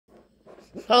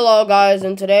Hello guys,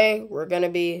 and today we're gonna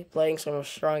be playing some of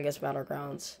Strongest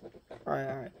Battlegrounds.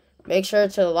 Alright. Make sure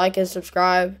to like and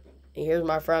subscribe. And here's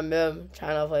my friend mimm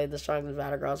trying to play the Strongest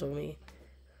Battlegrounds with me.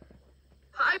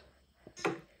 Hi.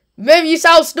 mimm, you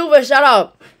sound stupid, shut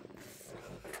up!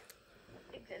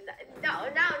 Now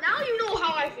you know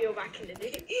how I feel back in the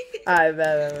day. Alright,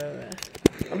 bet.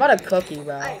 I'm about to cook you,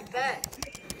 bro. I bet.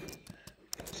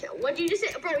 What did you just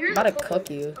say? Bro, you're I'm about to cook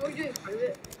you. Are we doing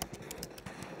private?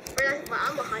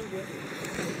 I'm behind you.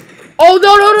 Oh,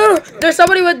 no! There's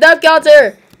somebody with death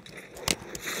counter!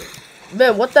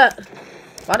 Man, what the?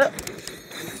 What?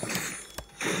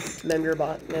 Mimm, you're a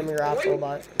bot. Mimm, you're actual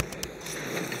bot.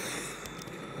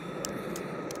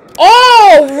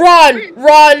 Oh!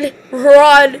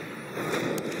 Run!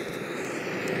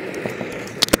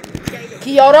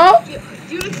 Kyoto?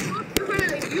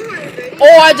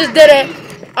 Oh, I just did it.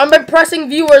 I'm pressing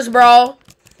viewers, bro.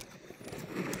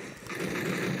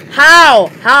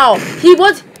 How? He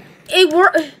was... It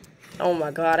worked. Oh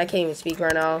my god, I can't even speak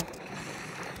right now.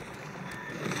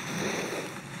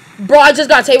 Bro, I just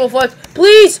got table flipped.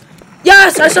 Please!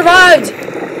 Yes, I survived!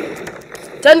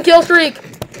 10 kill streak.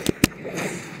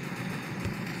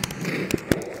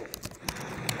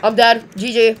 I'm dead.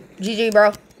 GG,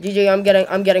 bro. GG,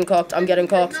 I'm getting cooked.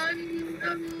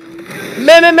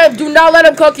 Mimm, do not let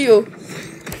him cook you.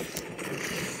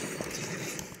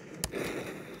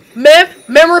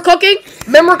 Mimm, we're cooking.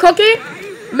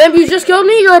 Mimm, you just killed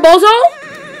me. You're a bozo.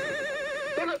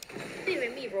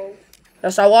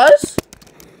 Yes, I was.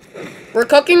 We're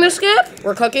cooking this skip.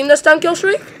 We're cooking this 10 kill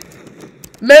streak.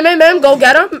 Mimm, go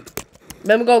get him.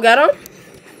 Mimm, go get him.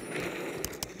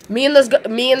 Me and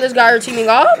this guy are teaming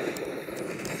up.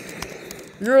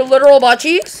 You're literal butt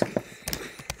cheeks.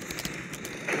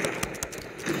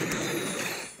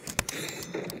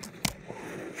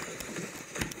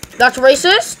 That's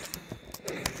racist.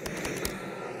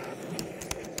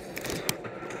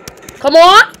 Come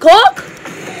on, cook.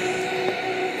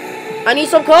 I need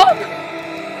some cook.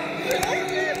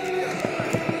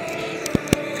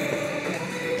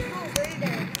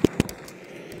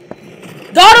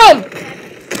 Got him.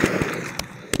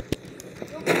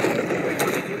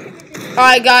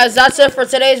 Alright guys, that's it for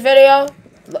today's video.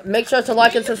 Make sure to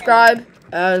like and subscribe,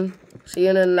 and see you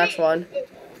in the next one.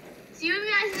 See you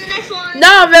guys in the next one.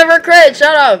 No, never crit,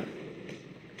 shut up.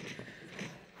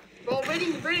 Bro, Brady,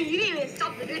 you didn't even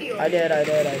stop the video. I did. So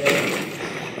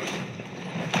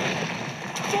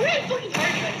we're fucking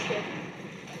hard,